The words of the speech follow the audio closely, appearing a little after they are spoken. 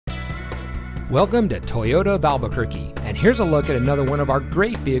Welcome to Toyota of Albuquerque, and here's a look at another one of our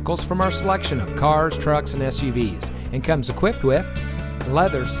great vehicles from our selection of cars, trucks, and SUVs, and comes equipped with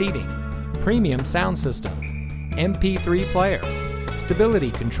leather seating, premium sound system, MP3 player,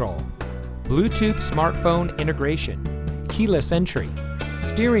 stability control, Bluetooth smartphone integration, keyless entry,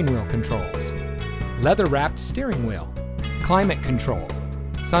 steering wheel controls, leather-wrapped steering wheel, climate control,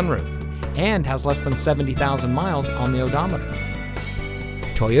 sunroof, and has less than 70,000 miles on the odometer.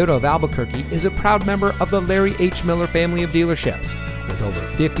 Toyota of Albuquerque is a proud member of the Larry H. Miller family of dealerships. With over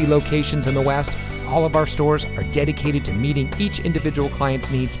 50 locations in the West, all of our stores are dedicated to meeting each individual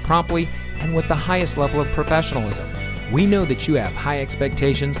client's needs promptly and with the highest level of professionalism. We know that you have high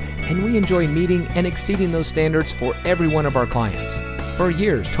expectations, and we enjoy meeting and exceeding those standards for every one of our clients. For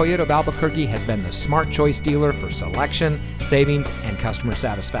years, Toyota of Albuquerque has been the smart choice dealer for selection, savings, and customer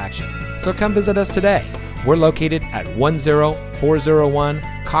satisfaction. So come visit us today. We're located at 10401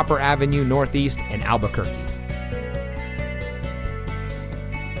 Copper Avenue Northeast in Albuquerque.